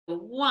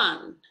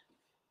1.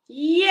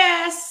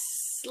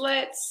 Yes,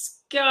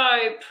 let's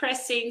go.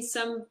 Pressing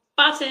some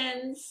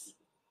buttons.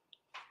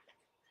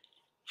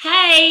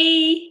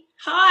 Hey,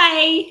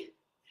 hi,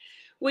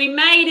 we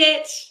made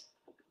it.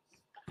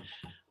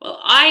 Well,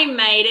 I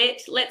made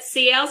it. Let's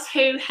see else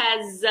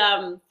who's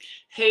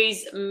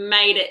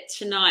made it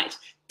tonight.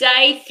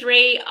 Day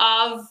 3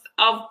 of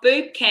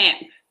BooB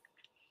CamP.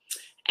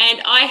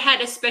 And I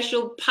had a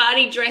special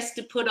party dress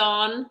to put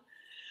on,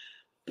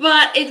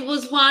 but it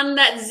was one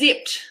that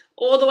zipped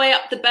all the way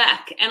up the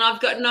back, and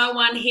I've got no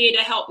one here to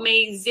help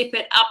me zip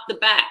it up the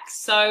back.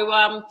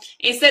 So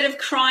instead of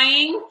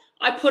crying,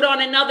 I put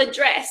on another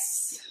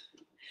dress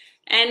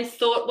and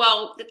thought,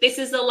 well, this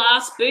is the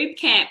last BooB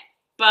CamP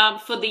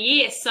for the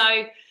year.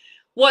 So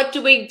what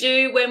do we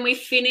do when we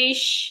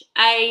finish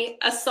a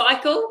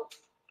cycle,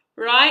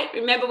 right?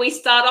 Remember, we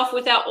start off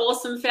with our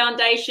awesome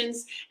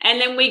foundations, and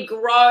then we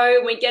grow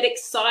and we get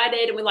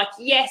excited and we're like,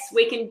 yes,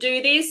 we can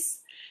do this.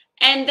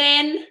 And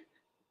then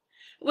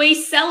we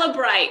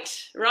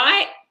celebrate,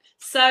 right?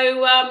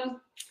 So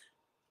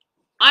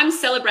I'm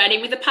celebrating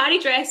with a party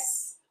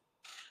dress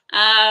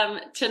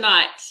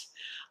tonight.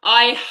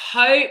 I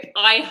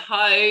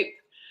hope,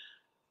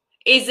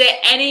 is there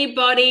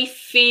anybody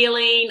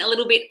feeling a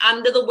little bit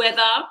under the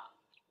weather?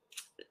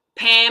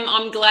 Pam,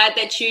 I'm glad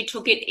that you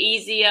took it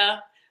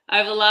easier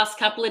over the last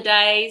couple of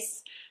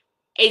days.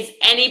 Is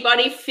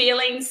anybody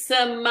feeling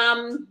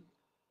some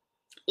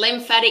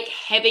lymphatic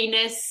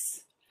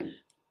heaviness,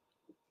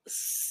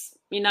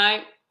 you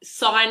know,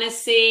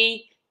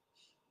 sinusy?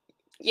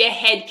 Your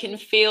head can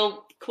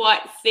feel quite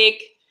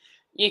thick.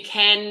 You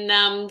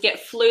can get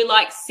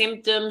flu-like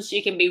symptoms.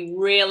 You can be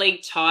really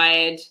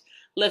tired,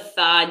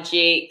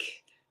 lethargic.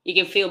 You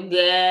can feel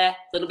a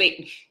little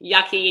bit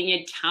yucky in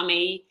your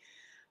tummy.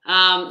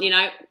 You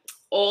know,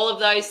 all of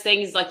those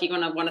things, like you're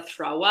going to want to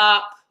throw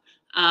up.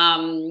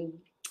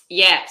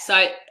 Yeah,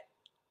 so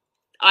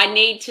I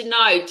need to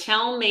know.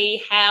 Tell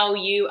me how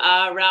you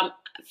are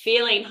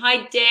feeling.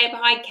 Hi, Deb.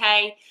 Hi,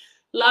 Kay.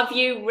 Love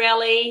you,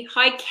 Relly.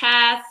 Hi,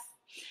 Kath.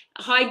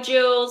 Hi,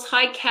 Jules.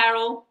 Hi,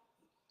 Carol.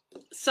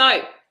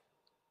 So,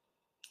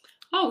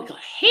 oh, we've got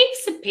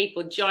heaps of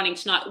people joining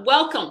tonight.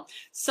 Welcome.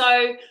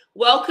 So,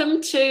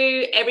 welcome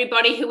to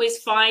everybody who is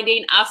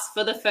finding us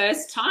for the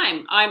first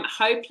time. I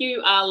hope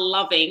you are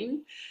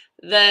loving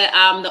the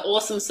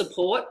awesome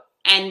support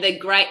and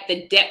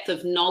the depth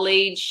of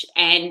knowledge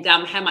and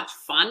how much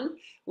fun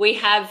we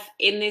have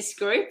in this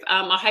group.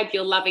 I hope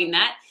you're loving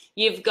that.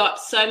 You've got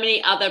so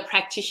many other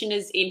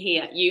practitioners in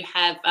here. You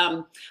have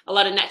a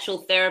lot of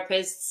natural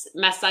therapists,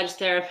 massage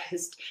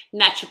therapists,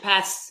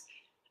 naturopaths,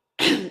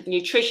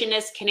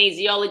 nutritionists,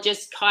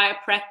 kinesiologists,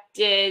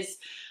 chiropractors,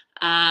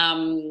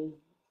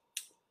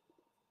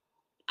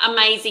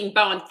 amazing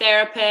bone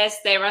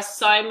therapists. There are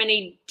so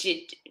many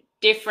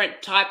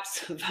different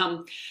types of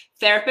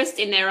therapists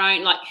in their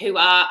own, like, who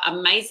are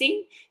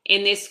amazing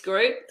in this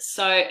group.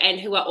 So, and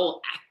who are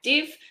all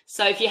active.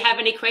 So if you have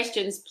any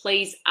questions,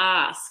 please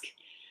ask.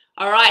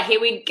 All right, here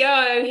we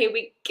go. Here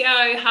we go.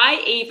 Hi,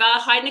 Eva.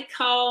 Hi,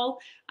 Nicole.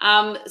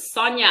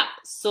 Sonia,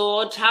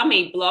 sore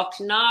tummy,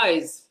 blocked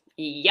nose.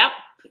 Yep.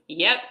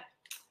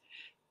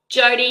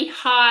 Jody,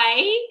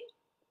 hi.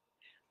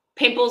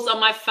 Pimples on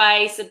my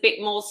face, a bit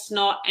more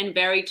snot, and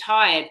very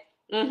tired.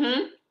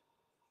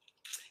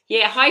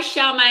 Yeah, hi,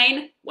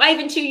 Charmaine.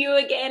 Waving to you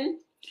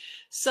again.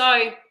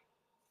 So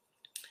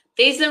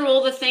these are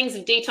all the things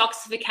of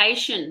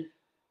detoxification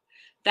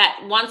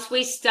that once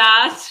we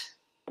start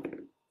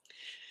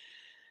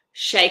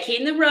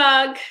shaking the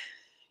rug,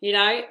 you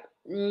know,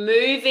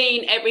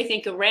 moving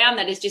everything around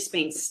that has just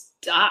been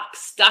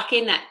stuck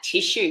in that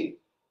tissue,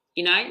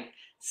 you know,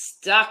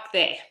 stuck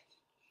there,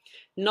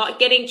 not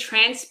getting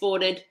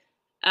transported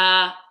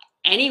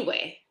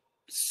anywhere.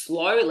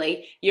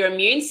 Slowly, your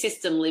immune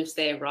system lives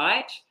there,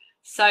 right?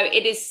 So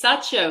it is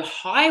such a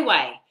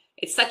highway.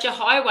 It's such a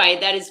highway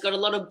that has got a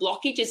lot of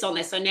blockages on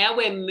there. So now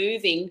we're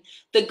moving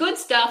the good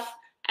stuff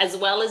as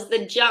well as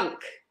the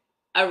junk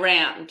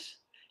around.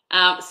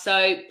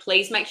 So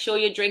please make sure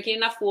you're drinking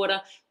enough water.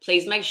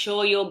 Please make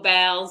sure your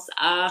bowels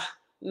are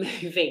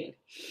moving.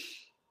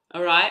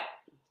 All right.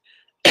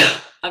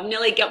 I've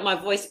nearly got my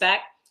voice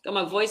back, but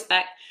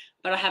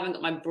I haven't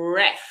got my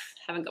breath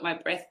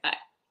back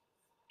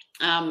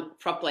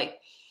properly.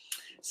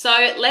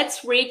 So let's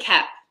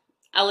recap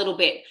a little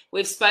bit.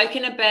 We've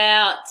spoken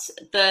about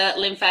the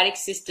lymphatic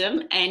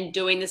system and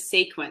doing the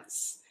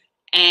sequence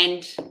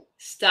and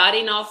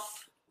starting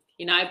off,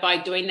 you know, by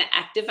doing the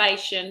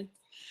activation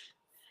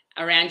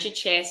around your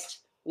chest,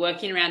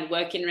 working around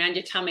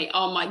your tummy.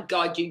 Oh my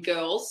God, you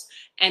girls.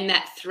 And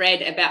that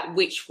thread about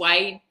which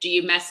way do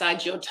you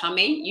massage your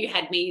tummy? You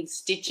had me in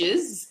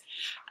stitches.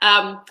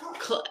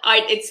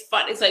 It's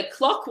fun. It's like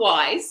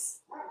clockwise.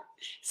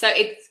 So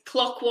it's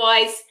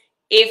clockwise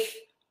if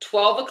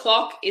 12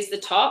 o'clock is the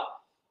top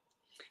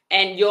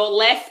and your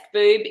left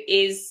boob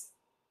is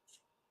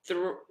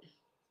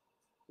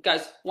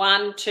goes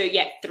 1, 2,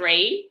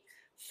 3,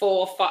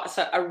 4, 5.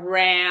 So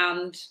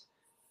around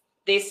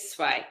this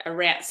way,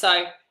 around.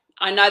 So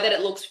I know that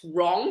it looks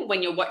wrong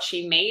when you're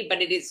watching me,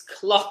 but it is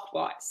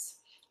clockwise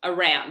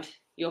around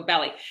your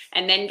belly,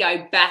 and then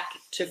go back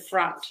to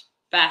front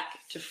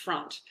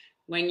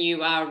when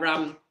you are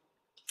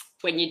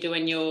when you're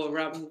doing your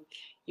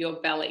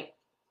belly.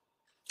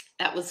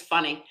 That was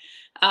funny.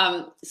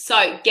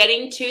 So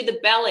getting to the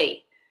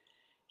belly,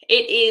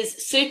 it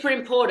is super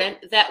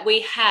important that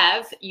we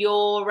have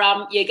your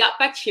gut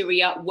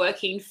bacteria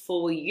working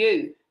for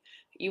you.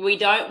 We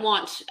don't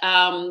want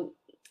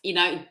you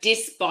know,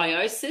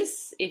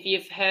 dysbiosis. If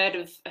you've heard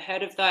of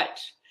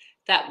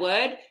that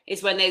word,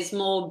 is when there's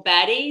more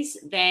baddies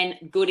than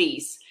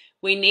goodies.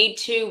 We need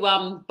to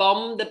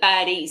bomb the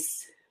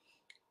baddies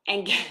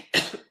and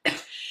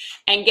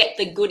get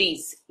the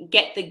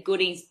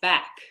goodies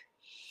back.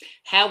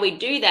 How we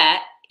do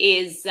that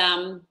is,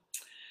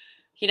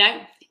 you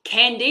know,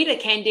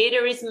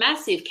 Candida is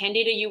massive.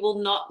 Candida, you will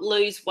not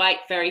lose weight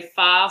very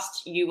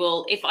fast. You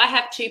will, if I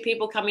have two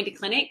people come into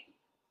clinic,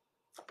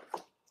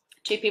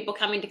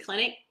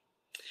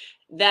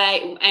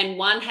 and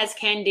one has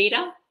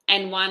Candida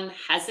and one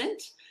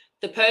hasn't,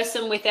 the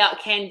person without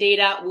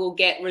Candida will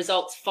get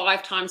results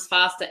 5 times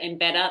faster and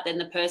better than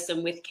the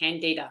person with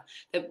Candida.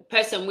 The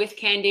person with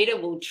Candida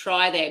will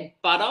try their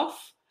butt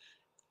off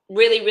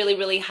really, really,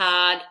 really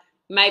hard,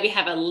 maybe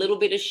have a little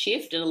bit of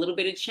shift and a little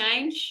bit of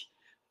change,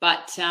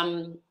 but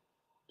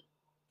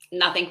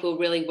nothing will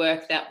really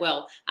work that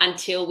well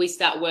until we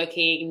start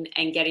working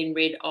and getting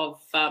rid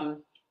of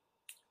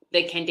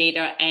the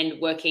Candida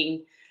and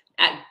working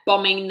at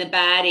bombing the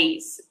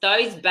baddies.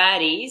 Those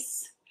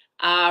baddies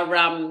are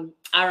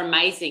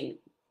amazing.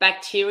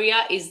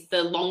 Bacteria is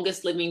the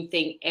longest living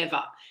thing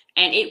ever,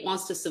 and it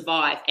wants to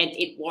survive, and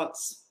it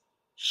wants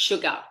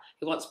sugar.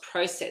 It wants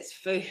processed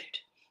food.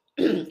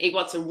 It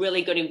wants a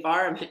really good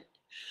environment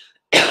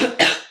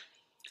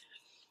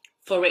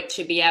for it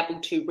to be able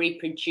to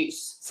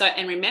reproduce. So,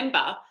 and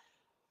remember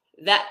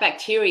that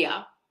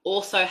bacteria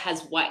also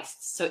has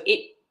waste, so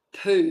it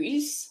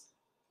poos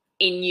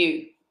in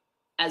you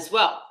as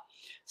well.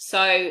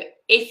 So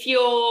if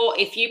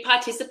you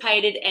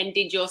participated and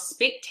did your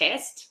spit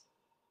test,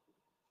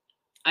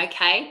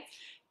 okay,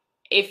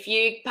 if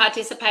you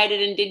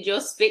participated and did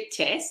your spit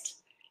test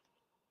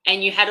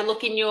and you had a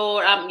look in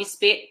your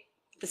spit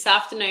this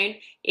afternoon,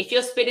 if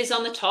your spit is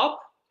on the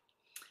top,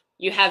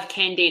 you have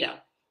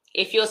Candida.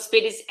 If your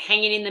spit is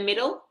hanging in the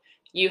middle,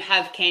 you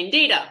have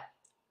Candida.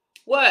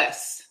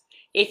 Worse,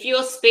 if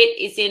your spit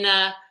is in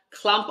a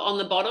clump on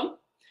the bottom,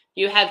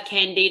 you have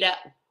Candida.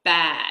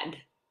 Bad.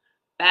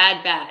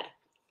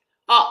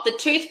 Oh, the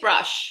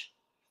toothbrush.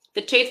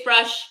 The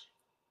toothbrush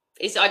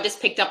is, I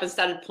just picked up and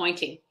started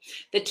pointing.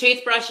 The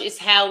toothbrush is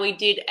how we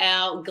did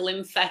our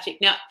LymFATic.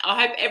 Now,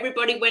 I hope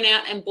everybody went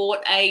out and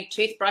bought a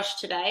toothbrush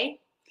today,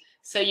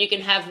 so you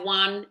can have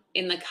one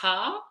in the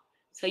car,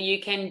 so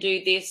you can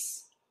do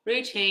this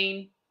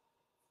routine.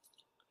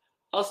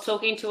 I was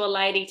talking to a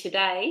lady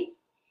today,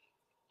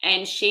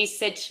 and she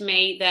said to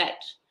me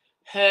that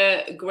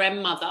her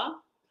grandmother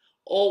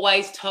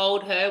always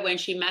told her when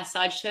she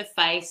massaged her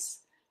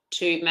face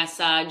to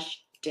massage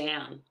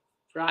down,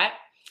 right?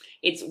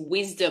 It's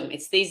wisdom.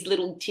 It's these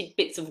little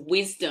tidbits of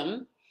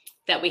wisdom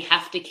that we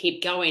have to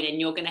keep going, and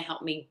you're going to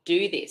help me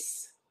do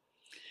this.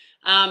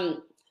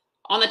 On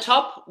the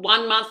top,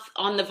 1 month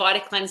on the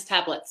VitaCleanse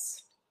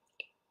tablets.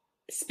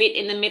 Spit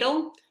in the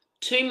middle,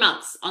 2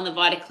 months on the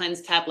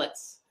VitaCleanse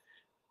tablets.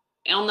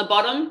 On the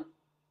bottom,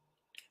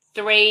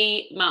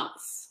 3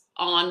 months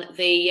on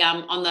the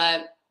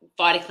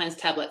VitaCleanse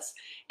tablets.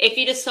 If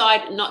you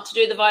decide not to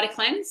do the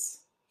VitaCleanse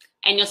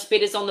and your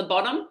spit is on the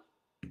bottom,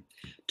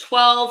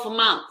 12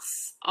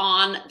 months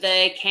on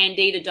the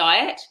Candida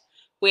diet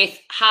with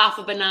half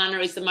a banana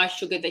is the most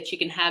sugar that you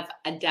can have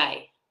a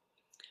day.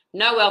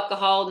 No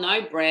alcohol,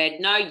 no bread,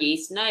 no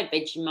yeast, no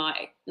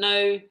Vegemite,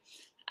 no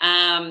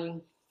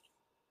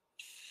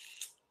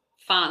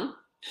fun.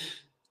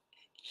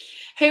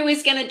 Who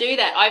is going to do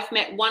that? I've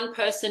met one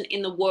person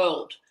in the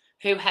world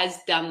who has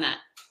done that.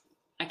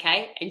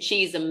 Okay, and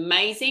she is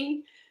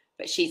amazing,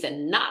 but she's a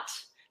nut.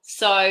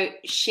 So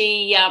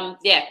she,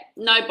 yeah,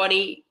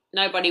 nobody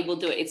will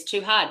do it. It's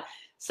too hard.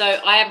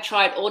 So I have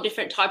tried all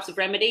different types of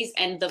remedies,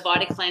 and the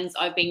VitaCleanse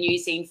I've been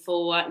using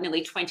for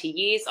nearly 20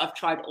 years. I've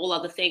tried all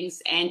other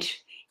things, and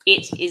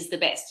it is the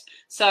best.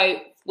 So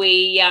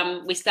we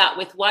start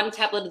with 1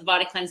 tablet of the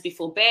VitaCleanse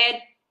before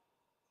bed,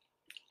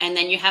 and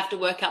then you have to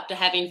work up to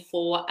having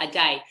 4 a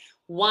day.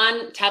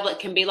 1 tablet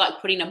can be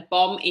like putting a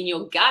bomb in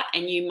your gut,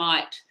 and you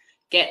might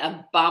get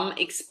a bum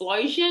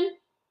explosion,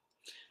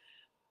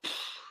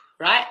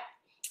 right?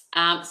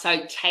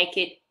 So take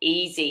it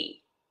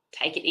easy.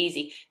 Take it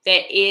easy.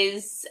 There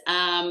is,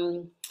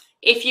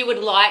 if you would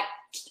like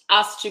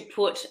us to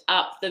put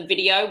up the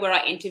video where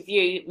I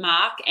interview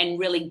Mark and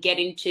really get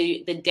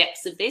into the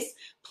depths of this,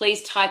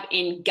 please type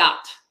in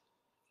gut,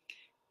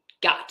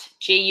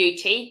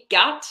 G-U-T,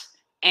 gut,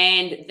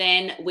 and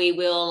then we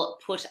will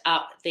put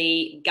up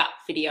the gut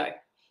video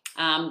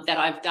that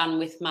I've done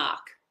with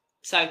Mark.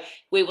 So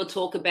we will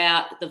talk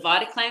about the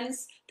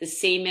VitaCleanse, the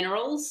C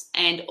minerals,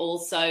 and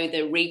also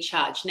the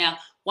recharge. Now,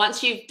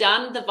 once you've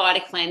done the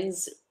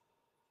VitaCleanse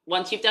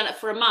once you've done it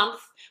for a month,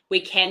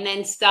 we can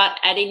then start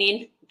adding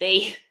in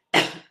the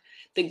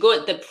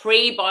the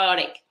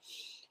prebiotic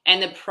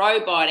and the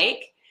probiotic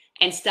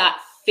and start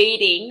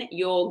feeding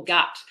your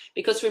gut.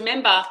 Because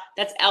remember,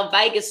 that's our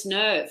vagus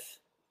nerve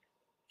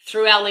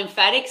through our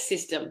lymphatic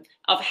system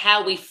of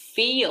how we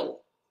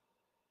feel,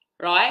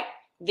 right?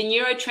 The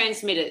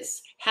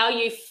neurotransmitters, how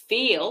you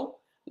feel,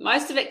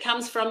 most of it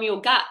comes from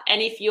your gut.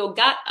 And if your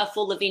gut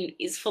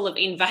is full of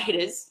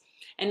invaders,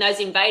 and those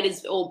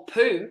invaders all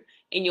poo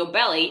in your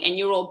belly, and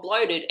you're all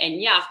bloated and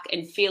yuck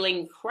and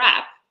feeling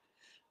crap,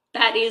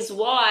 that is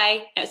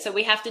why. So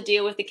we have to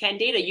deal with the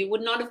candida. You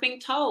would not have been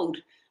told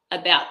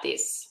about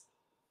this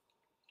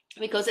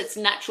because it's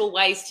natural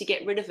ways to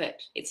get rid of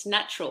it. It's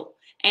natural.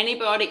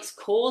 Antibiotics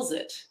cause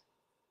it.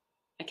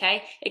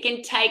 Okay, it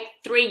can take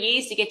 3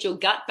 years to get your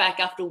gut back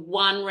after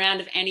one round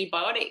of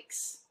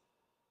antibiotics.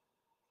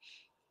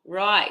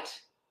 Right.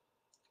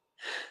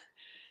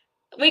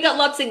 We got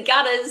lots of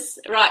gutters.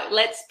 Right,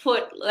 let's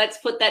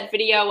put that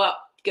video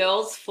up,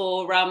 girls,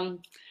 for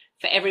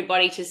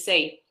everybody to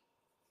see.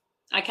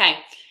 Okay,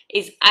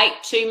 is 8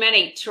 too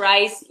many?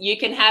 Therese, you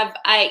can have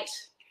 8,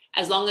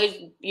 as long as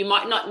you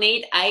might not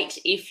need 8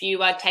 if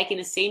you are taking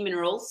the C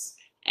minerals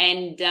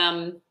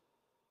and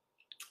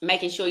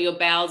making sure your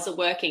bowels are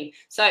working.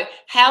 So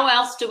how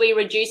else do we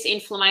reduce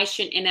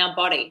inflammation in our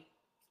body?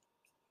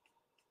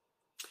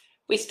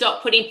 We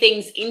stop putting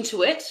things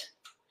into it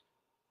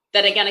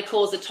that are going to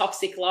cause a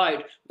toxic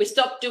load. We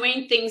stop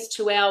doing things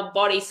to our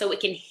body so it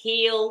can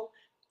heal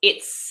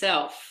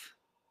itself.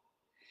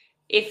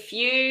 If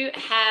you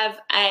have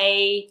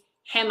a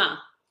hammer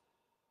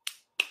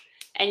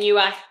and you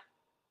are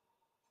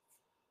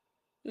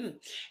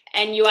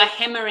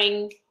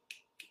hammering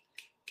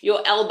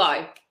your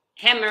elbow,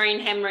 hammering,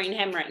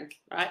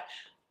 right?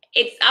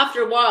 It's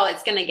after a while,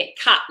 it's going to get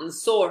cut and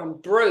sore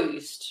and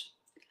bruised.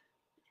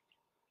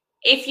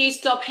 If you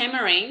stop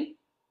hammering,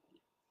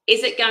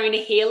 is it going to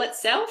heal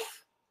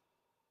itself?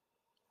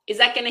 Is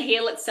that going to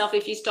heal itself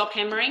if you stop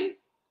hammering?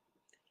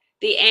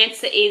 The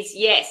answer is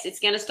yes.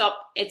 It's going to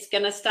stop. It's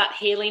going to start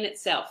healing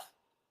itself.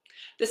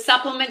 The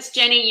supplements,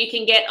 Jenny, you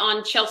can get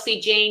on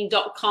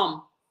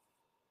chelseygene.com.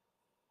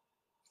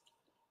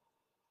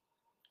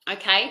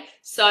 Okay,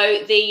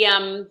 so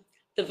the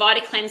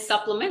VitaCleanse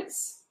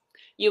supplements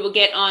you will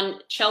get on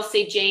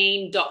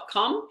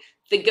chelseygene.com.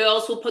 The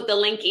girls will put the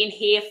link in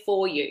here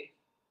for you.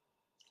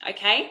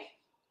 Okay.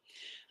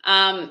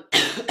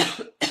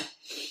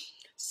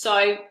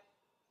 So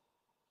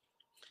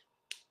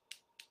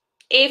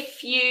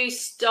if you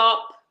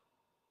stop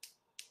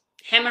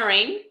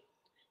hammering,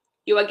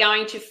 your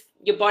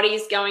body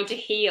is going to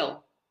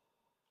heal.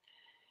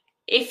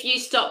 If you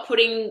stop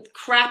putting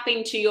crap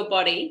into your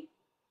body,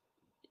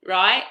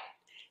 right?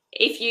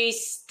 If you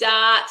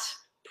start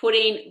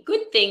putting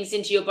good things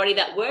into your body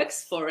that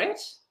works for it,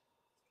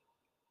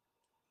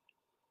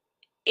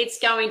 it's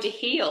going to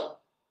heal.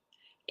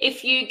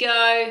 If you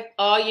go,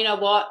 oh, you know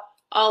what?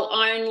 I'll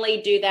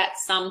only do that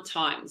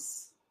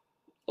sometimes.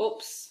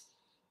 Oops.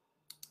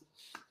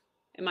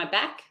 Am I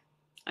back?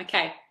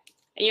 Okay.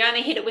 And you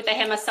only hit it with a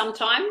hammer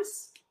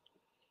sometimes?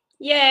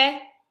 Yeah.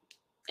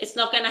 It's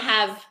not going to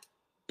have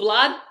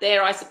blood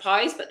there, I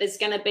suppose, but there's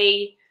going to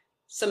be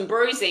some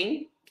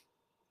bruising.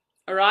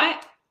 All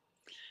right.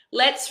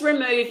 Let's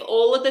remove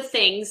all of the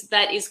things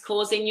that is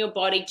causing your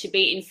body to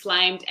be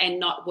inflamed and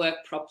not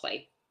work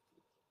properly.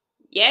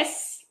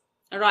 Yes.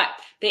 All right.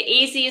 The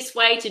easiest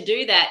way to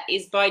do that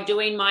is by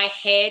doing my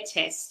hair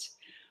test.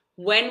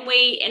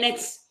 And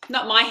it's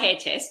not my hair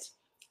test.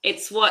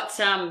 It's what,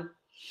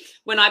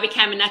 when I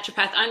became a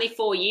naturopath only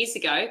 4 years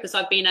ago, because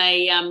I've been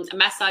a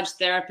massage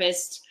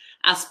therapist,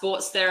 a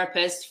sports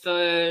therapist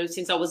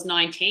since I was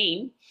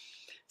 19.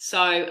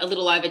 So a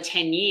little over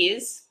 10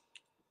 years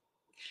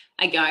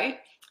ago.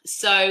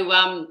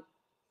 So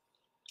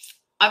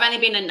I've only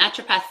been a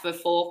naturopath for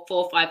four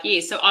or 5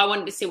 years. So I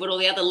wanted to see what all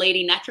the other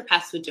leading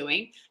naturopaths were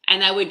doing.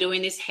 And they were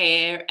doing this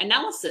hair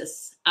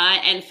analysis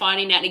and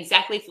finding out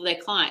exactly for their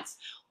clients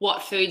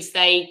what foods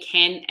they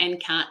can and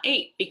can't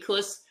eat.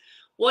 Because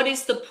what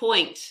is the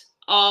point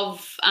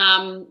of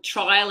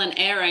trial and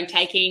error and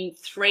taking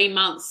 3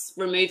 months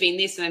removing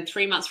this and then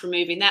 3 months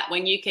removing that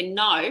when you can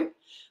know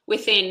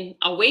within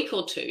a week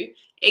or two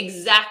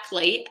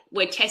exactly,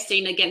 we're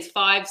testing against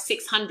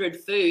 500-600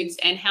 foods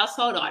and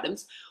household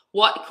items,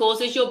 what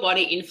causes your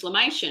body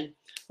inflammation?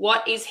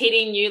 What is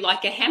hitting you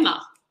like a hammer?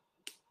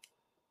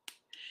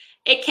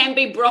 It can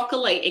be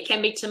broccoli, it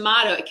can be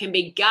tomato, it can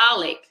be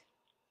garlic,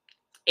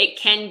 it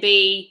can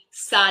be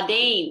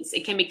sardines,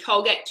 it can be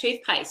Colgate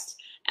toothpaste,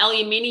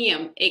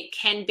 aluminium, it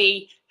can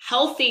be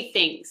healthy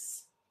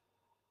things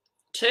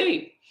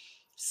too.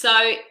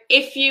 So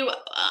if you,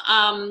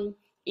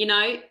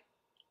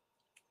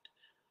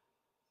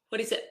 what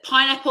is it?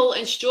 Pineapple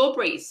and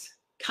strawberries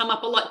come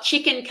up a lot.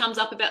 Chicken comes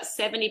up about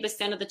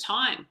 70% of the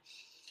time.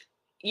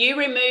 You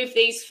remove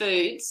these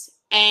foods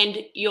and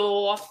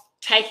you're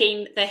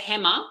taking the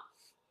hammer.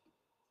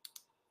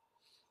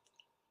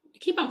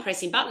 Keep on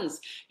pressing buttons.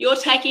 You're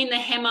taking the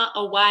hammer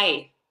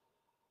away,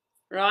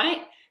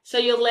 right? So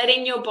you're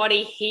letting your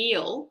body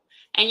heal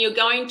and you're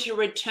going to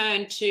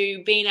return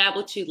to being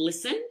able to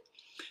listen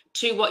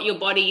to what your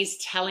body is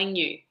telling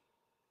you.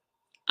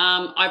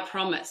 I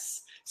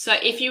promise. So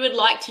if you would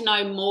like to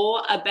know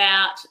more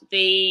about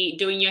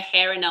doing your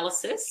hair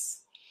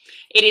analysis,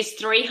 it is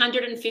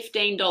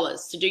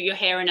 $315 to do your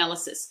hair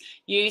analysis.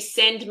 You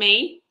send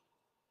me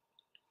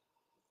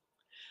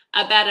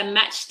about a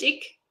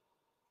matchstick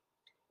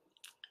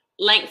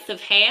length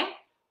of hair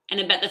and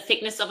about the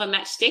thickness of a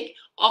matchstick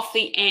off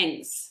the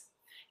ends.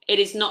 It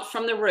is not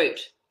from the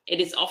root. It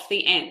is off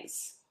the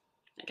ends.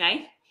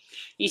 Okay?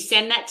 You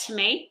send that to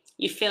me.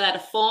 You fill out a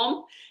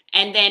form.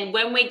 And then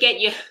when we get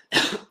you,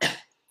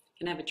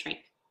 can have a drink.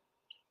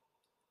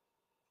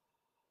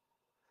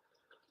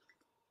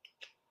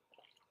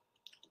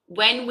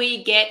 When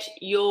we get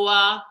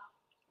your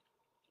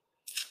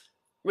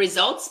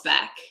results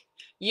back,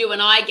 you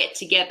and I get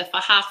together for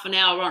half an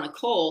hour on a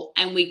call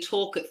and we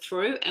talk it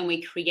through and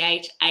we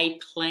create a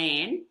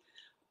plan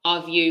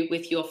of you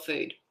with your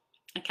food.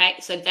 Okay,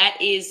 so that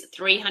is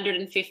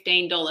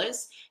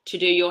 $315 to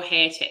do your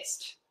hair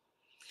test.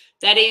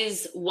 That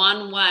is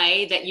one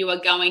way that you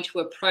are going to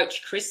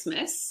approach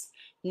Christmas,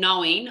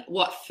 knowing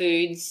what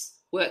foods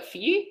work for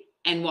you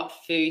and what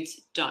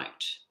foods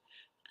don't.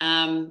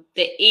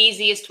 The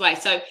easiest way.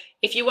 So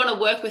if you want to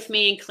work with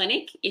me in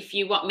clinic, if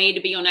you want me to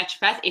be your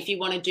naturopath, if you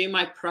want to do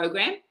my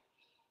program,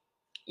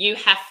 you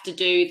have to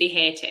do the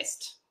hair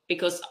test,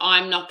 because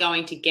I'm not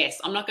going to guess.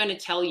 I'm not going to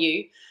tell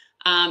you,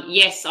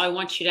 yes, I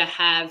want you to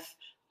have,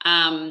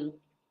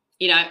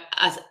 you know,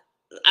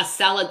 a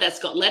salad that's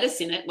got lettuce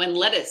in it, when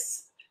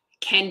lettuce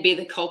can be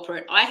the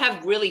culprit. I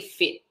have really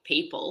fit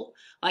people,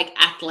 like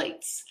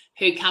athletes,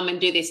 who come and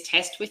do this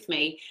test with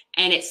me,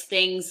 and it's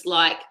things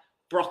like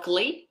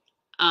broccoli,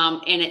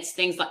 and it's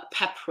things like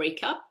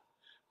paprika,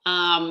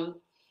 and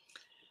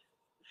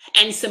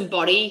some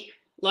body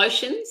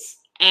lotions,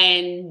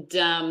 and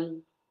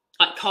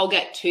like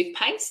Colgate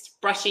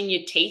toothpaste. Brushing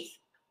your teeth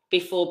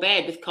before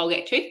bed with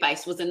Colgate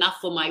toothpaste was enough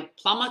for my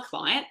plumber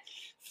client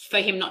for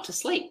him not to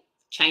sleep.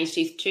 Changed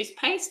his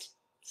toothpaste,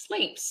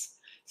 sleeps.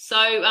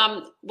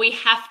 So we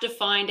have to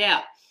find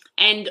out.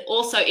 And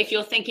also, if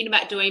you're thinking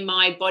about doing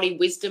my Body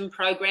Wisdom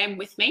program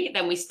with me,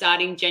 then we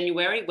start in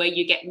January, where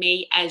you get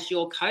me as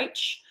your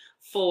coach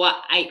for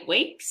 8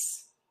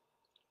 weeks.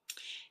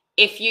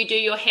 If you do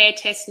your hair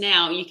test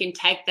now, you can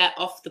take that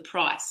off the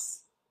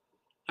price.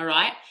 All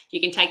right?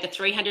 You can take the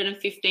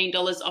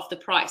 $315 off the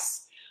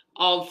price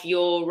of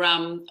your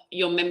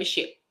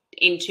membership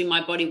into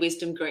my Body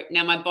Wisdom group.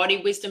 Now, my Body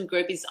Wisdom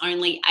group is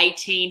only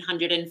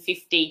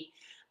 $1,850,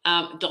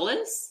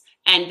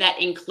 and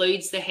that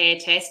includes the hair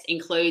test,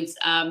 includes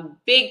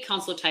big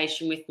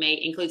consultation with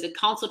me, includes a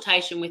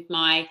consultation with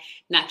my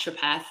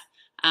naturopath,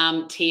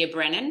 Tia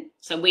Brennan.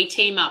 So we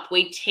team up,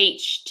 we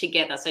teach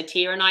together. So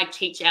Tia and I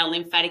teach our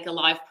Lymphatic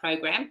Alive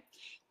program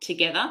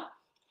together.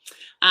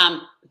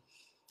 And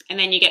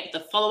then you get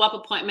the follow-up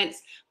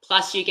appointments,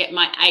 plus you get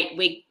my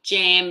 8-week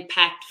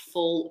jam-packed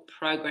full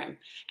program.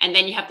 And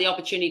then you have the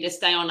opportunity to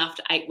stay on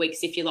after 8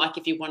 weeks if you like,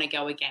 if you want to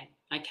go again.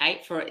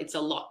 Okay, it's a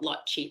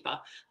lot cheaper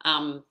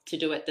to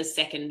do it the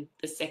second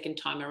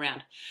time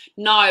around.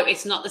 No,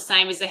 it's not the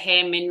same as a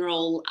hair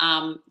mineral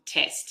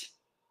test.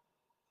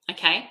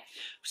 Okay,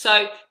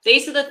 so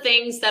these are the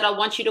things that I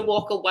want you to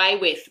walk away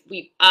with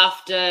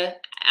after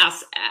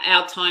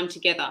our time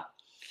together.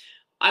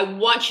 I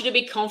want you to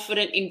be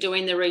confident in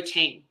doing the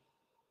routine.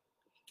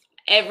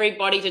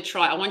 Everybody to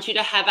try. I want you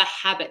to have a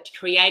habit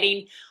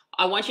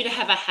I want you to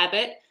have a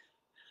habit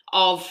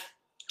of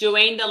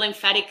doing the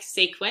lymphatic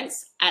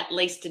sequence at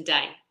least a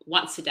day,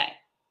 once a day.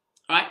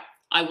 All right?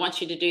 I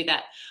want you to do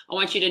that. I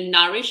want you to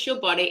nourish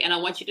your body, and I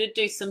want you to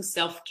do some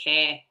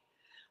self-care.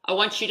 I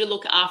want you to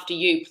look after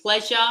you.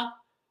 Pleasure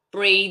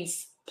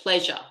breeds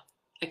pleasure.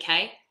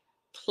 Okay?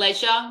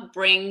 Pleasure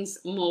brings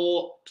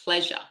more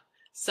pleasure.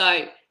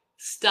 So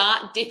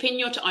start dipping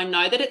your toe. I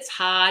know that it's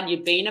hard.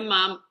 You've been a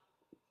mum.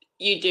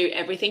 You do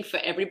everything for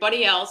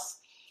everybody else,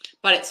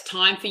 but it's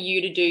time for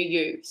you to do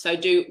you. So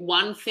do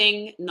one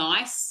thing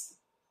nice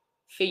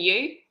for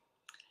you.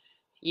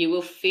 You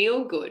will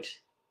feel good.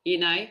 You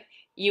know,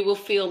 you will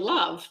feel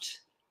loved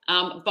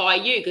by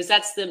you, because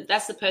that's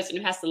the person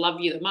who has to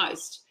love you the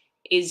most,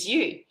 is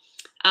you.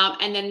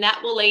 And then that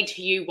will lead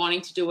to you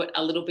wanting to do it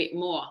a little bit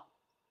more,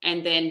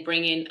 and then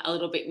bring in a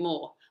little bit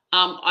more.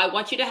 I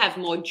want you to have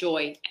more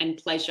joy and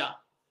pleasure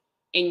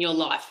in your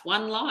life,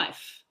 one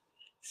life.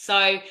 So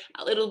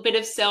a little bit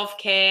of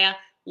self-care,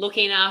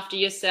 looking after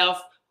yourself,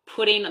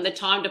 putting the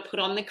time to put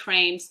on the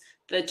creams,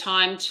 the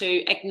time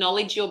to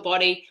acknowledge your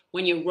body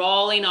when you're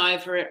rolling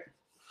over it,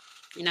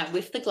 you know,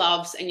 with the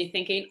gloves, and you're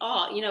thinking,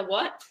 oh, you know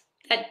what?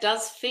 That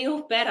does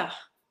feel better.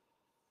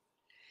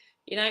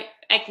 You know,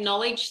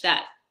 acknowledge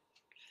that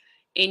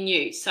in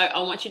you. So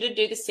I want you to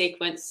do the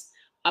sequence.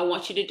 I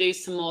want you to do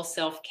some more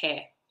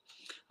self-care.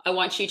 I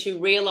want you to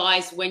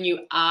realize when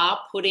you are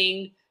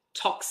putting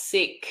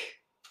toxic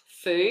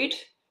food,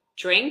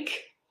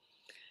 drink,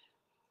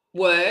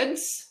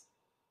 words,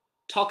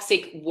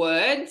 toxic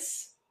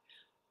words,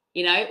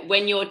 you know,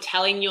 when you're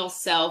telling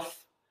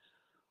yourself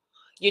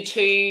you're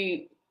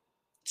too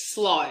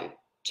slow,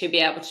 to be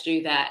able to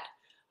do that.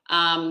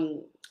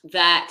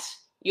 That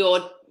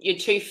you're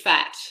too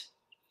fat.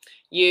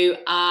 You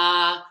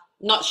are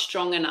not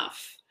strong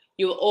enough.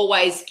 You'll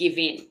always give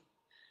in.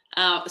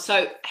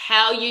 So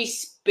how you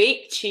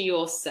speak to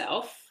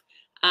yourself,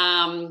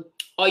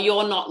 or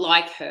you're not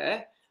like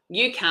her,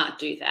 you can't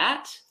do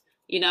that.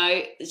 You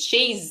know,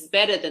 she's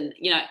better than,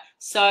 you know,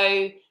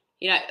 so,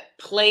 you know,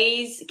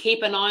 please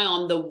keep an eye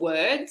on the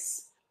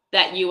words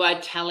that you are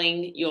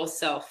telling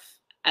yourself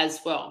as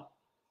well.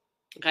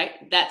 Okay,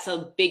 that's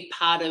a big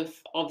part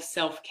of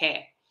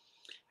self-care.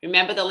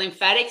 Remember, the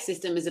lymphatic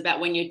system is about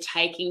when you're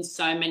taking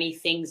so many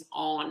things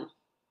on.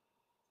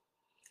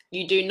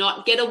 You do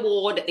not get an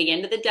award at the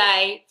end of the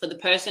day for the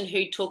person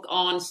who took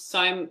on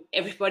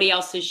everybody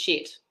else's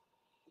shit.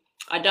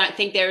 I don't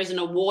think there is an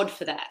award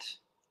for that.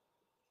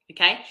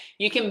 Okay,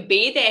 you can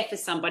be there for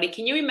somebody.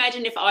 Can you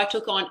imagine if I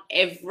took on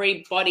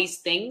everybody's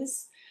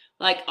things?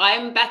 Like,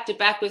 I'm back to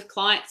back with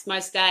clients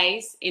most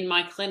days in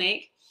my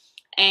clinic,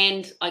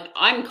 and like,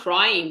 I'm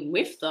crying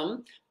with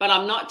them, but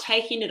I'm not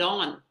taking it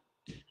on.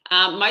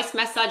 Most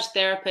massage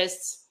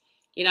therapists,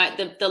 you know,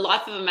 the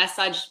life of a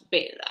massage,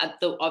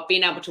 of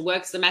being able to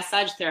work as a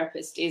massage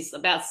therapist is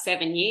about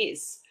 7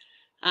 years,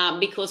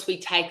 because we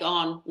take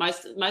on,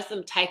 most of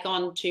them take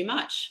on too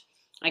much.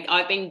 Like,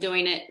 I've been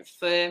doing it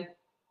for,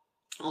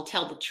 I'll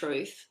tell the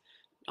truth,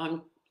 I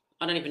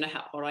don't even know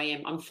how old I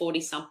am. I'm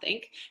 40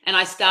 something, and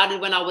I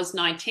started when I was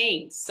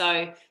 19.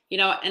 So, you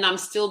know, and I'm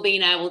still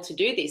being able to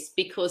do this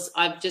because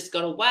I've just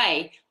got a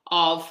way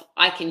of,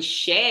 I can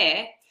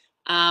share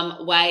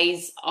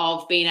ways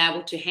of being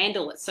able to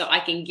handle it. So I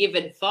can give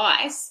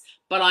advice,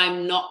 but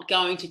I'm not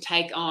going to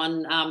take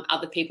on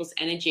other people's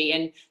energy.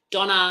 And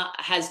Donna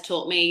has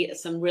taught me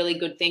some really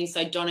good things.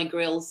 So Donna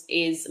Grills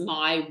is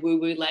my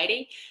woo-woo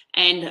lady.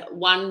 And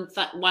one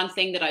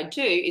thing that I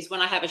do is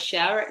when I have a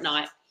shower at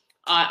night,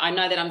 I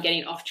know that I'm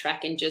getting off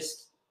track and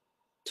just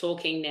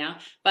talking now,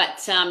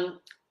 but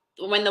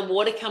when the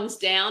water comes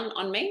down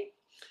on me,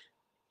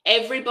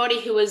 everybody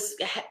who has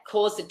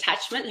caused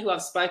attachment, who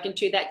I've spoken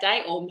to that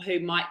day, or who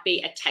might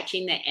be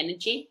attaching their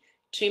energy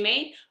to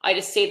me, I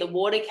just see the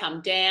water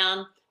come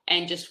down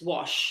and just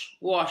wash,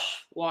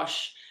 wash,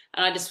 wash.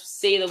 And I just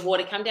see the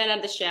water come down out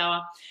of the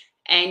shower,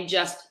 and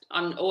just,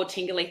 I'm all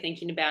tingly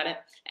thinking about it,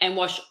 and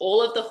wash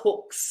all of the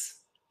hooks,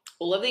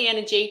 all of the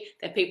energy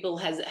that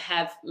people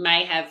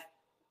may have,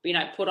 you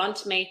know, put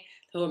onto me,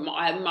 who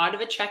I might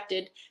have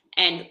attracted,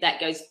 and that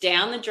goes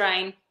down the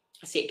drain.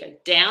 I see it go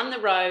down the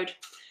road,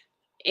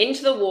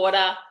 into the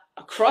water,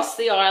 across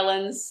the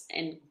islands,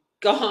 and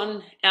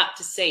gone out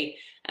to sea.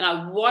 And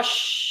I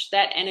wash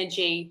that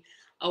energy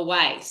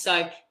away.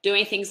 So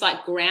doing things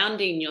like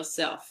grounding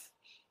yourself,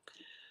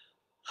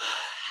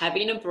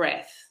 having a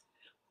breath,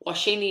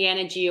 washing the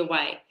energy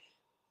away,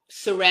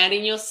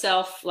 surrounding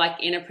yourself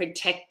like in a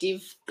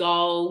protective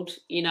gold,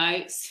 you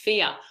know,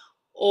 sphere.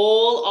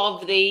 All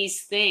of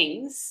these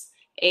things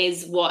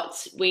is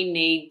what we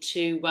need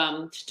to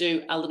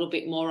do a little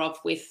bit more of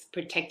with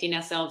protecting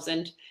ourselves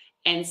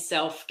and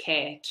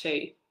self-care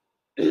too.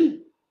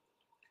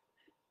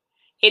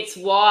 It's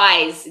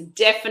wise,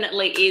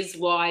 definitely is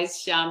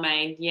wise,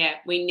 Charmaine. Yeah,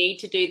 we need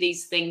to do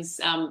these things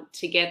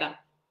together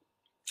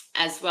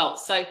as well.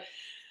 So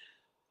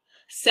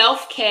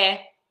self-care,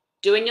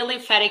 doing your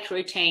lymphatic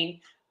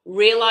routine,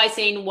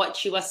 realizing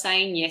what you are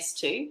saying yes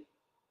to.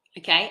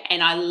 Okay,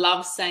 and I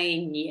love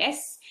saying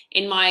yes.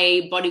 In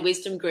my Body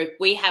Wisdom group,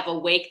 we have a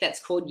week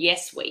that's called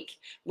Yes Week,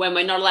 when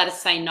we're not allowed to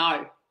say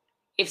no.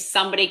 If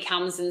somebody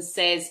comes and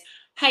says,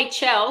 hey,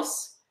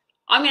 Chelsey,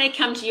 I'm going to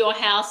come to your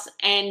house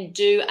and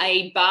do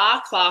a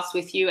bar class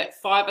with you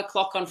at 5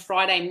 o'clock on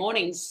Friday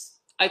mornings,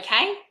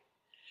 okay?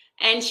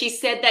 And she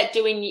said that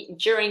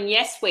during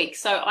Yes Week,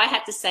 so I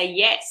had to say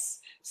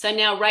yes. So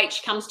now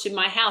Rach comes to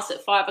my house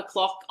at 5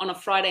 o'clock on a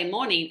Friday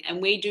morning,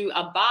 and we do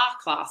a bar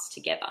class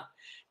together.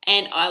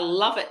 And I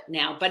love it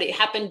now, but it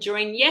happened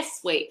during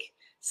Yes Week.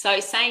 So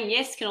saying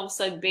yes can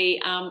also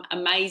be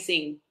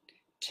amazing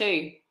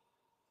too.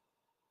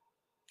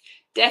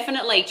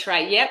 Definitely,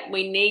 Trey. Yep,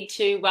 we need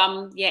to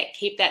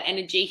keep that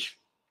energy,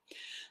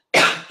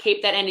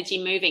 keep that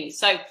energy moving.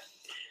 So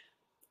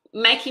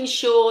making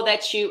sure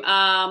that you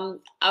are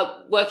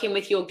working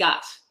with your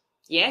gut.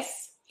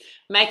 Yes.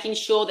 Making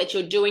sure that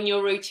you're doing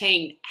your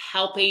routine,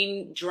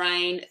 helping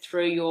drain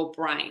through your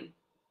brain.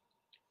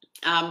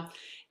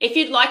 If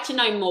you'd like to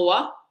know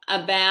more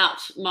about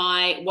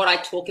what I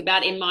talk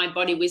about in my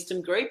Body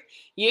Wisdom group,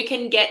 you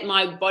can get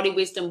my Body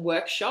Wisdom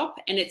workshop,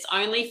 and it's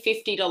only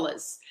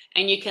 $50.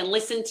 And you can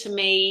listen to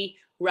me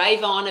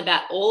rave on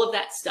about all of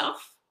that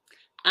stuff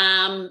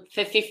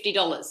for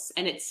 $50.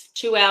 And it's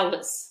 2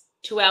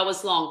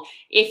 hours long.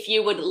 If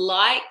you would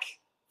like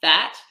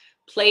that,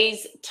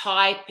 please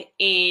type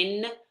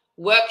in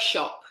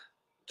workshop,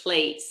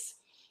 please.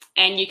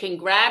 And you can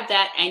grab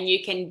that and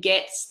you can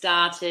get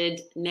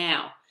started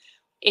now.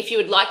 If you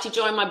would like to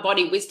join my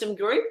Body Wisdom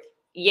group,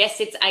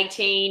 yes, it's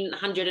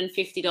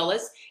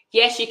 $1,850.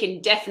 Yes, you can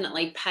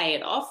definitely pay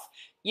it off.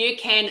 you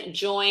can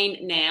join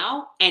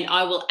now, and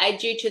I will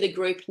add you to the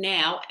group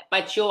now,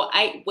 but your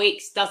 8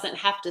 weeks doesn't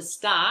have to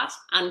start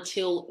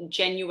until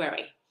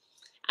January,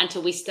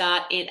 until we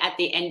start it at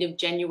the end of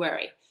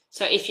January.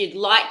 So if you'd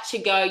like to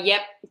go,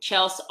 yep,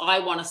 Chelsey, I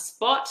want a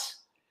spot,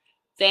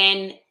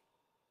 then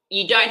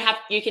you don't have,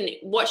 you can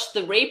watch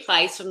the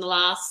replays from the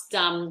last,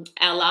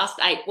 our last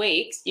 8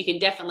 weeks. You can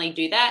definitely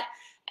do that.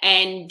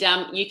 And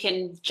you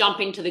can jump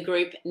into the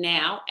group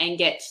now and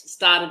get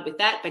started with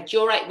that. But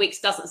your 8 weeks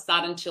doesn't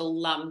start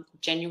until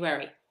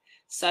January.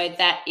 So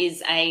that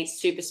is a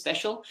super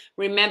special.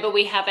 Remember,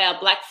 we have our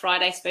Black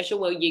Friday special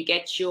where you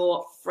get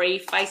your free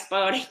face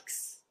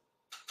biotics.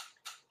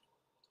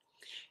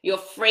 Your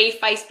free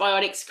face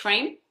biotics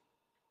cream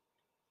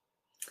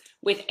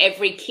with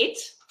every kit,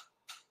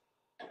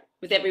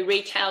 with every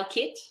retail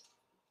kit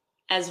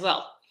as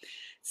well.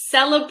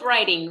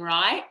 Celebrating,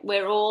 right?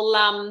 We're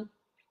all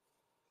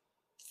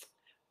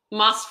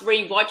must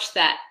rewatch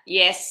that.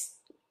 Yes.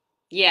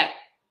 Yeah.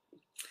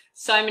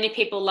 So many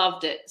people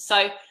loved it.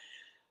 So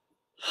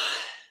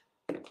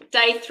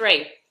day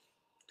 3,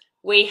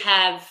 we've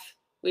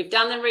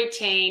done the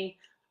routine.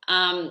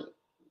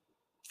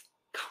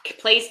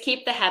 Please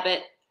keep the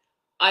habit.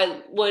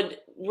 I would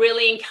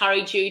really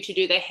encourage you to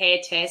do the hair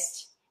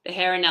test, the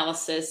hair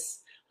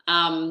analysis,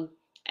 and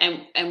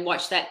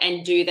watch that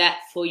and do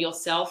that for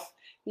yourself.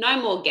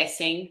 No more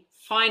guessing.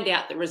 Find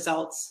out the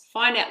results.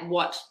 Find out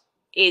what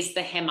is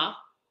the hemmer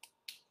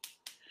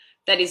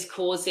that is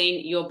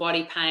causing your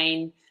body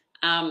pain.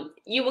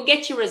 You will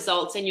get your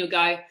results and you'll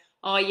go,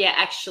 oh yeah,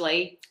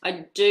 actually,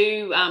 I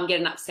do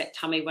get an upset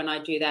tummy when I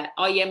do that.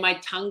 Oh yeah, my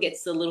tongue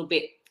gets a little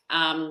bit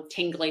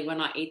tingly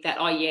when I eat that.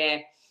 Oh yeah,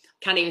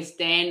 can't even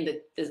stand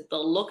the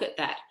look at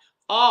that.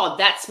 Oh,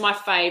 that's my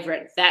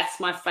favorite. That's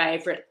my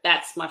favorite.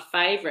 That's my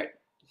favorite.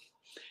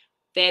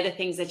 They're the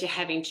things that you're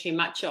having too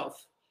much of.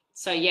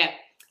 So yeah,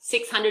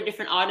 600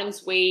 different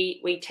items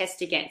we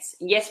test against.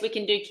 Yes, we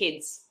can do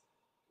kids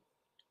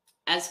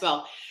as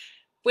well.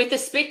 With the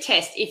spit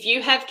test, if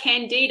you have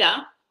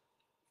candida,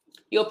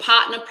 your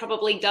partner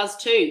probably does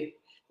too.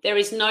 There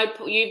is no,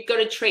 you've got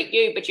to treat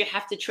you, but you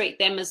have to treat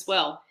them as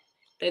well.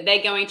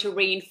 They're going to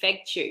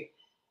reinfect you.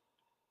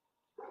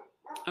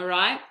 All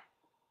right.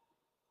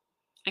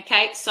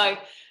 Okay, so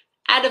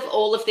out of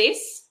all of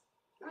this,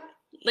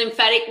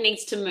 lymphatic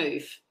needs to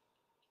move.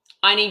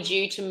 I need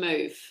you to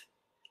move.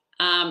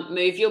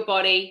 Move your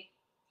body.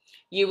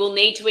 You will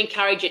need to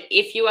encourage it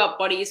if your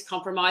body is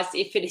compromised,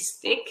 if it is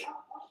thick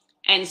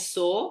and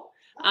sore.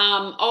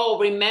 Oh,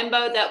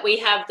 remember that we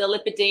have the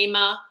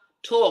lipedema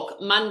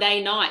talk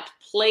Monday night.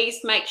 Please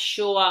make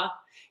sure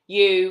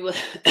you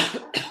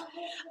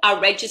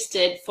are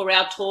registered for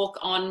our talk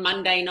on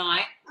Monday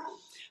night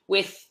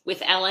with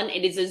Ellen.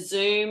 It is a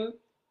Zoom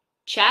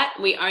chat.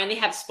 We only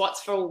have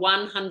spots for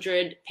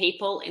 100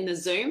 people in the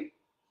Zoom.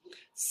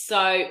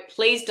 So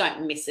please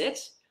don't miss it.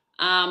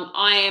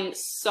 I am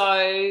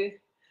so,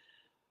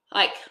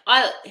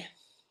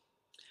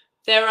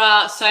 there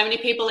are so many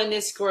people in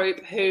this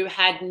group who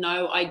had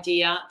no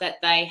idea that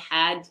they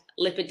had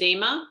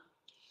lipedema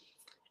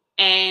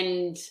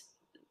and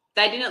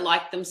they didn't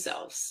like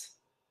themselves.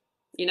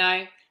 You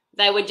know,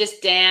 they were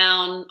just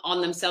down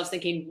on themselves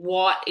thinking,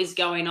 what is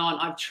going on?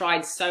 I've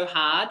tried so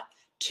hard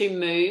to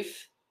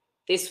move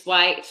this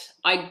weight.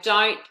 I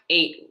don't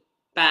eat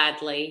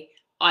badly.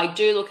 I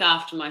do look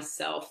after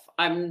myself.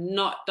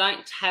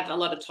 Don't have a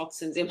lot of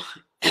toxins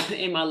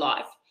in my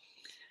life,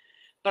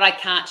 but I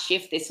can't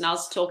shift this. And I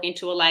was talking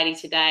to a lady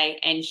today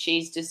and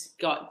she's just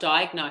got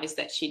diagnosed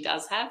that she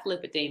does have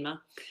lipedema.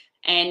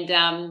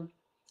 And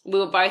we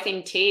were both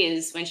in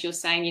tears when she was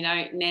saying, you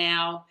know,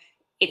 now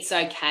it's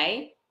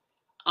okay.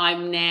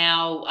 I'm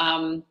now,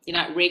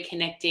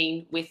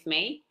 reconnecting with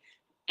me.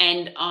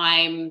 And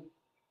I'm,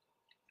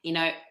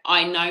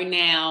 I know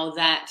now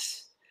that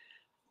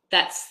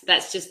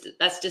that's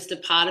just a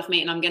part of me,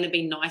 and I'm going to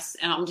be nice,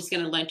 and I'm just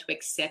going to learn to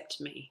accept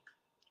me.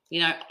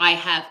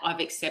 I've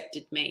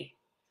accepted me,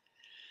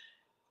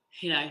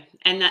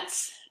 and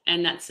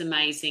that's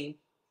amazing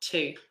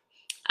too.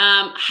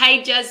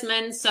 Hey,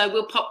 Jasmine, so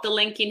we'll pop the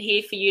link in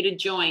here for you to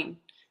join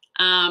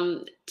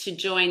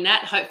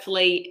that.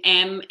 Hopefully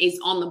M is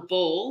on the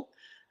ball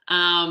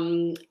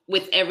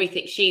with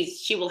everything.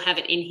 She will have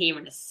it in here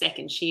in a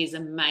second. She is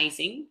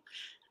amazing.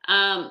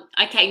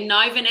 Okay,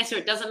 no, Vanessa,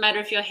 it doesn't matter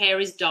if your hair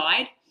is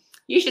dyed.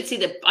 You should see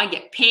that I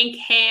get pink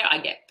hair, I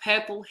get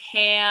purple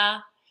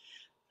hair,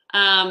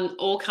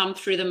 all come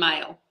through the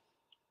mail.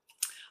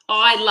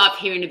 Oh, I love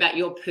hearing about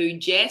your poo,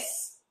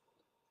 Jess.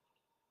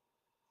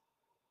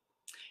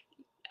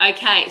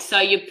 Okay, so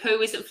your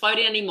poo isn't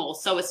floating anymore,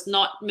 so it's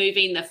not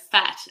moving the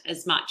fat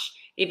as much.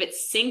 If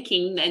it's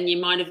sinking, then you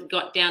might have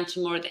got down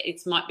to more of the,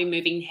 it might be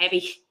moving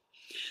heavy,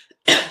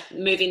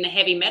 moving the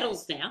heavy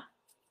metals now.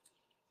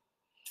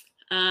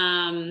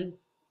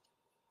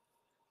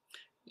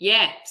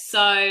 Yeah, so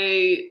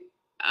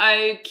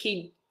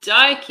okie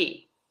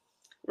dokie.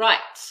 Right.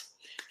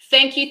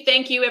 Thank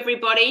you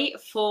everybody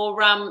for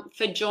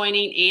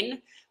joining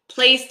in.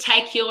 Please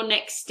take your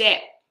next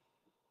step.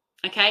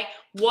 Okay,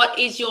 what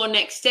is your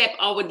next step?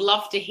 I would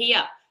love to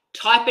hear.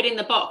 Type it in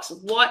the box.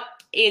 What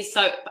is,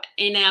 so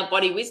in our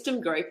body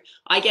wisdom group,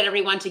 I get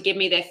everyone to give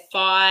me their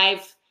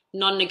 5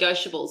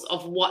 non-negotiables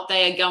of what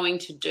they are going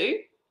to do.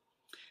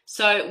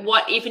 So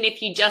what, even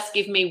if you just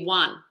give me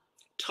one,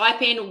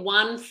 type in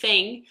one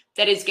thing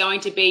that is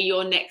going to be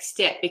your next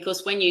step,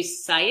 because when you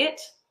say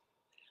it,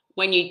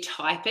 when you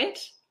type it,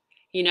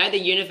 you know, the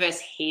universe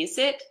hears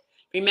it.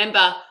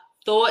 Remember,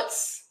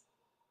 thoughts,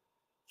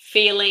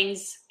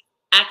 feelings,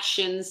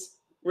 actions,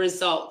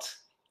 result.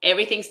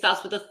 Everything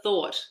starts with a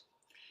thought,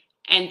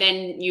 and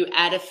then you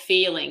add a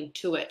feeling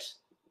to it.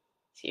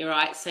 So you're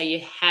right. So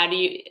your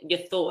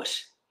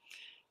thought,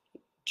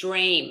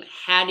 dream.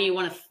 How do you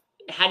want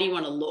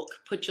to look?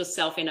 Put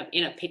yourself in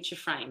a picture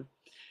frame.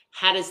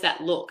 How does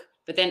that look?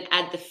 But then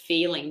add the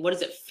feeling. What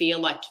does it feel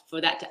like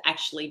for that to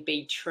actually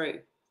be true?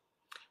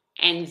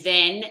 And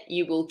then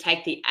you will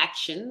take the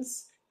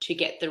actions to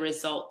get the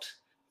result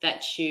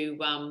that you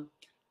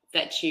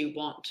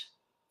want.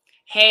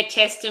 Hair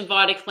test and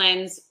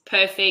VitaCleanse,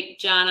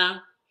 perfect,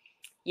 Jana.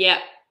 Yep.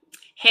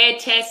 Hair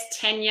test,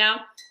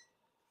 Tanya,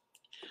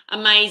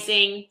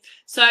 amazing.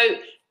 So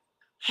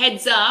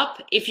heads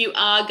up, if you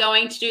are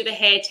going to do the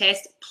hair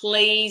test,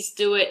 please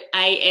do it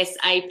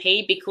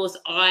ASAP, because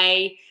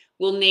I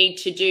will need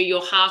to do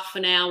your half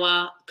an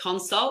hour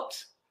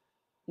consult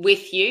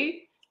with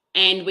you.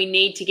 And we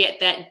need to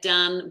get that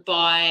done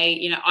by,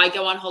 you know, I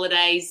go on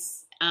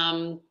holidays.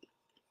 I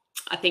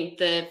think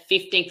the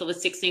 15th or the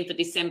 16th of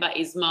December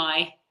is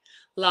my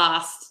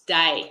last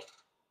day.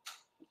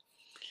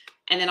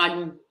 And then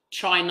I'm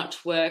trying not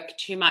to work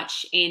too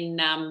much in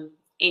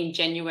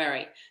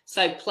January.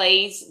 So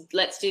please,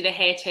 let's do the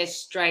hair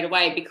test straight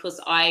away, because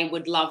I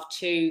would love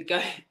to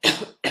go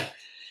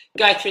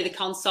through the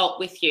consult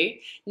with you.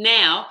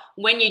 Now,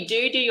 when you do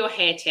your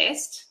hair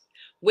test,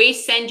 we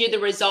send you the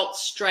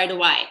results straight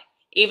away.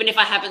 Even if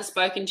I haven't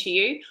spoken to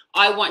you,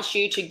 I want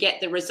you to get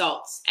the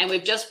results. And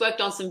we've just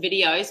worked on some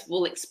videos.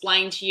 We'll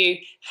explain to you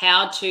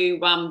how to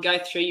go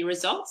through your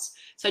results.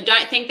 So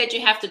don't think that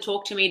you have to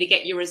talk to me to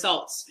get your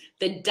results.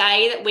 The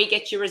day that we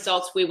get your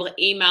results, we will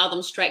email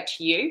them straight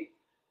to you,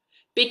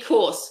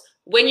 because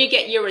when you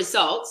get your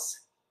results,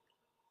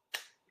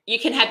 you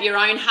can have your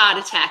own heart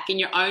attack in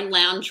your own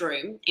lounge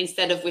room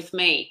instead of with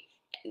me.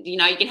 You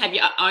know, you can have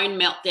your own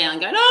meltdown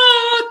going,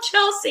 oh,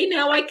 Chelsey,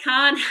 now I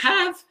can't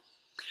have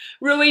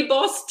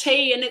Rooibos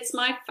tea and it's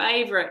my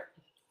favorite,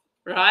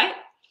 right?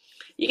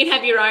 You can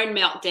have your own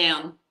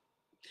meltdown,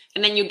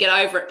 and then you'll get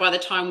over it by the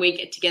time we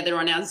get together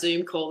on our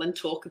Zoom call and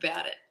talk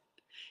about it.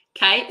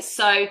 Okay,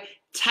 so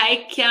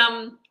take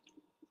a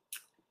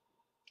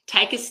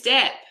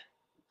step,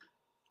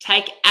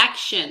 take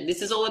action.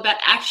 This is all about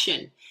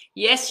action.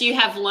 Yes, you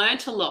have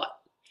learnt a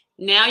lot.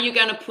 Now you're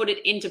going to put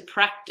it into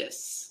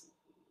practice.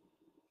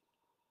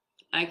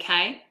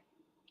 Okay.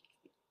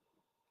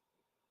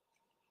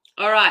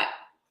 All right.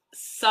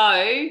 So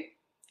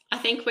I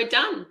think we're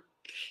done.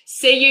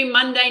 See you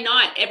Monday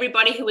night.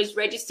 Everybody who is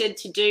registered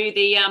to do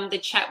the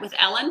chat with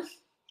Alan,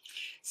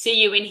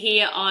 see you in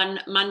here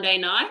on Monday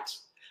night.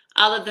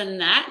 Other than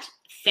that,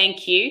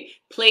 thank you.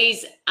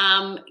 Please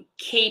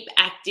keep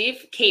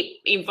active.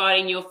 Keep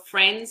inviting your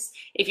friends.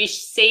 If you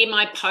see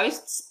my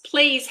posts,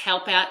 please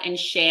help out and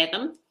share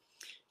them.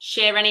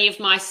 Share any of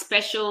my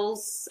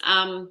specials.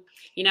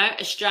 You know,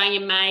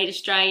 Australian made,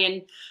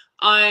 Australian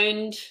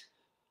owned,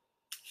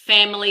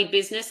 family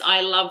business.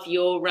 I love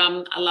your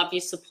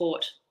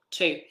support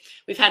too.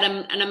 We've had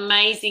an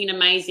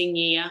amazing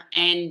year,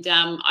 and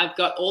I've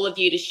got all of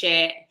you to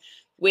share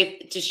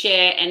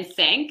and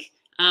thank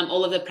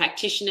all of the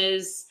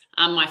practitioners,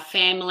 my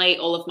family,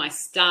 all of my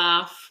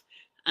staff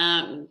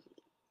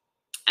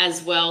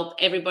as well.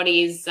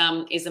 Everybody is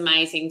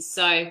amazing.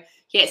 So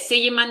yeah,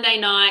 see you Monday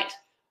night.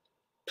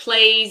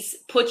 Please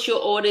put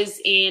your orders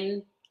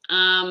in.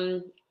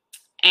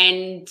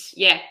 And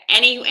yeah,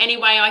 any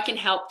way I can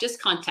help,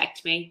 just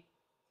contact me.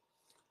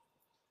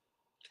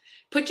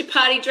 Put your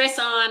party dress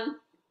on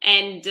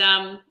and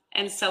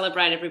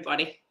celebrate,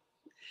 everybody.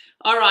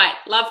 All right,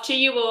 love to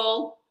you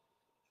all.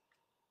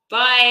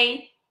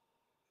 Bye.